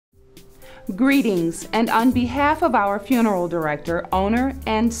Greetings, and on behalf of our funeral director, owner,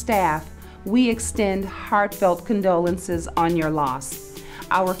 and staff, we extend heartfelt condolences on your loss.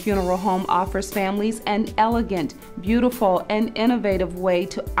 Our funeral home offers families an elegant, beautiful, and innovative way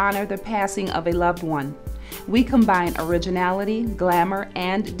to honor the passing of a loved one. We combine originality, glamour,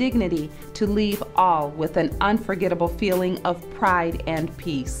 and dignity to leave all with an unforgettable feeling of pride and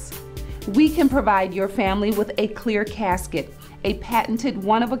peace. We can provide your family with a clear casket, a patented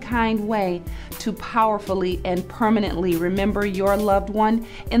one-of-a-kind way to powerfully and permanently remember your loved one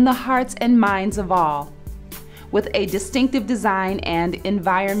in the hearts and minds of all. With a distinctive design and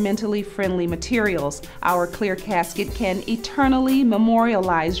environmentally friendly materials, our clear casket can eternally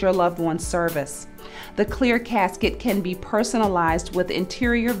memorialize your loved one's service. The clear casket can be personalized with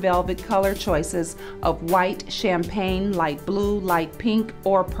interior velvet color choices of white, champagne, light blue, light pink,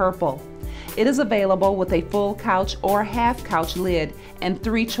 or purple. It is available with a full couch or half couch lid, and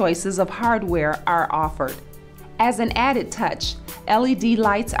 3 choices of hardware are offered. As an added touch, LED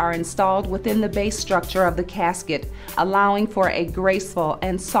lights are installed within the base structure of the casket, allowing for a graceful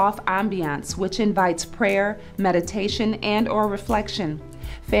and soft ambiance which invites prayer, meditation, and/or reflection.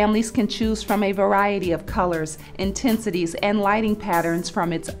 Families can choose from a variety of colors, intensities, and lighting patterns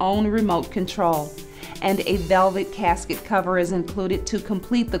from its own remote control. And a velvet casket cover is included to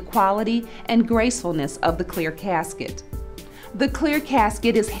complete the quality and gracefulness of the clear casket. The clear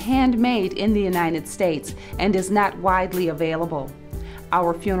casket is handmade in the United States and is not widely available.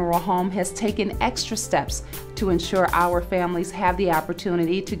 Our funeral home has taken extra steps to ensure our families have the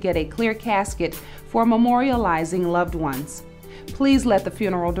opportunity to get a clear casket for memorializing loved ones. Please let the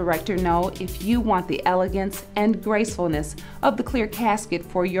funeral director know if you want the elegance and gracefulness of the clear casket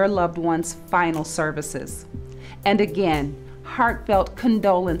for your loved one's final services. And again, heartfelt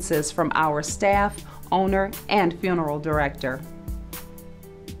condolences from our staff, owner, and funeral director.